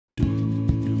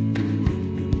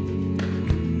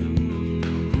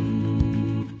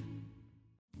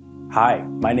Hi,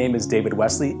 my name is David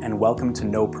Wesley and welcome to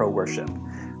NoPro Worship.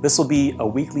 This will be a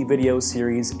weekly video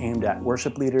series aimed at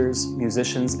worship leaders,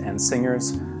 musicians, and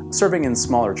singers serving in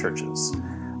smaller churches,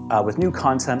 with new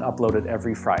content uploaded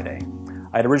every Friday.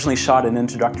 I had originally shot an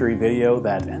introductory video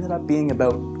that ended up being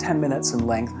about 10 minutes in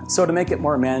length, so to make it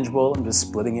more manageable, I'm just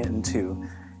splitting it in two.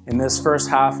 In this first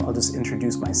half, I'll just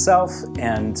introduce myself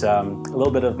and a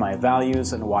little bit of my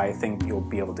values and why I think you'll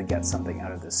be able to get something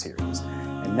out of this series.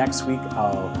 And next week,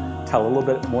 I'll tell a little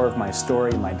bit more of my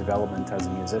story, my development as a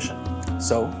musician.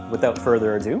 So, without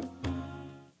further ado,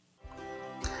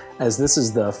 as this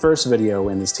is the first video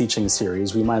in this teaching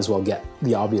series, we might as well get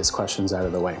the obvious questions out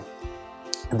of the way.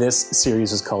 This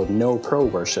series is called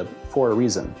NoPro Worship for a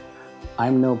reason.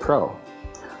 I'm no pro.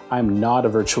 I'm not a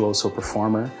virtuoso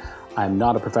performer. I'm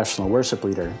not a professional worship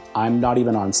leader. I'm not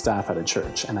even on staff at a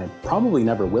church, and I probably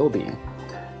never will be.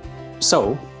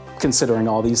 So, considering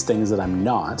all these things that I'm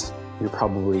not, you're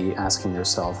probably asking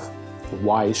yourself,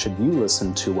 why should you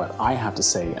listen to what I have to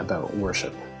say about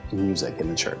worship and music in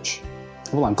the church?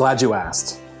 Well, I'm glad you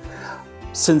asked.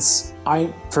 Since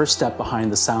I first stepped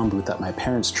behind the sound booth at my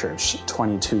parents' church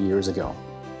 22 years ago,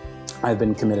 I've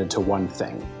been committed to one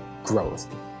thing: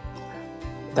 growth.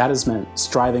 That has meant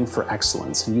striving for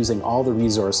excellence and using all the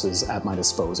resources at my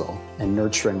disposal and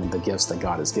nurturing the gifts that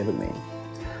God has given me.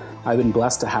 I've been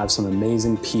blessed to have some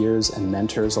amazing peers and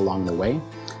mentors along the way,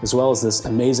 as well as this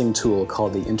amazing tool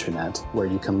called the internet, where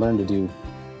you can learn to do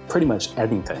pretty much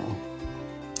anything.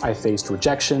 I faced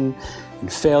rejection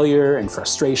and failure and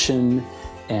frustration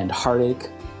and heartache.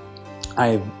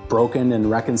 I've broken and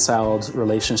reconciled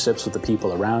relationships with the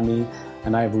people around me,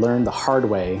 and I've learned the hard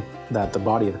way that the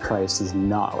body of Christ is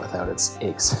not without its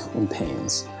aches and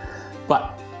pains.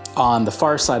 But on the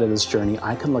far side of this journey,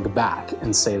 I can look back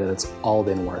and say that it's all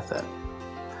been worth it.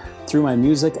 Through my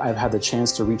music, I've had the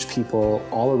chance to reach people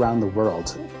all around the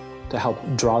world, to help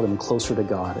draw them closer to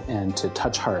God and to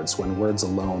touch hearts when words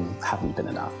alone haven't been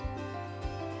enough.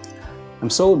 I'm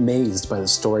so amazed by the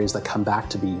stories that come back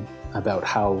to me about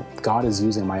how God is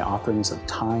using my offerings of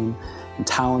time and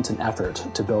talent and effort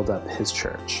to build up His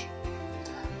church.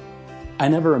 I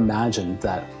never imagined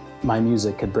that my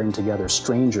music could bring together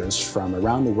strangers from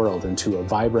around the world into a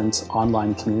vibrant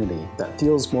online community that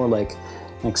feels more like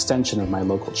an extension of my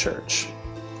local church,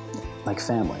 like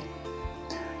family.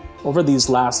 Over these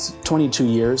last 22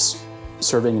 years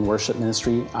serving in worship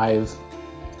ministry, I've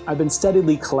been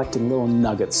steadily collecting little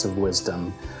nuggets of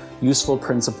wisdom, useful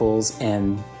principles,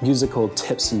 and musical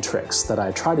tips and tricks that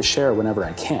I try to share whenever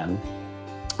I can.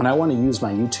 And I want to use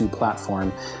my YouTube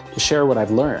platform to share what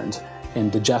I've learned in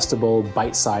digestible,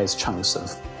 bite-sized chunks of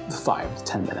 5 to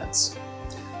 10 minutes.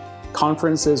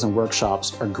 Conferences and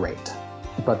workshops are great,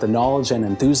 but the knowledge and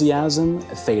enthusiasm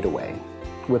fade away.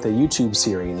 With a YouTube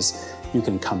series, you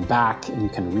can come back and you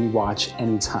can rewatch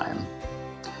anytime.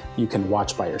 You can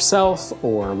watch by yourself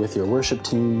or with your worship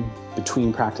team,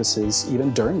 between practices,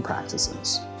 even during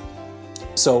practices.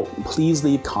 So please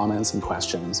leave comments and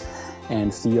questions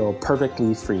and feel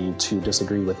perfectly free to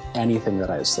disagree with anything that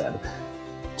I've said,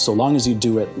 so long as you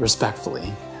do it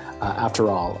respectfully. After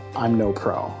all, I'm no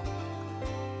pro.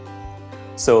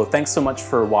 So thanks so much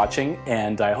for watching,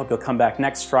 and I hope you'll come back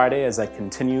next Friday as I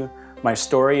continue my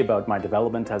story about my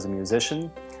development as a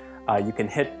musician. You can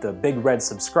hit the big red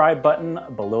subscribe button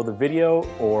below the video,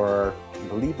 or I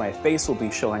believe my face will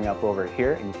be showing up over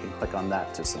here, and you can click on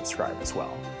that to subscribe as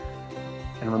well.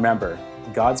 And remember,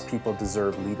 God's people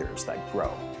deserve leaders that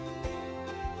grow.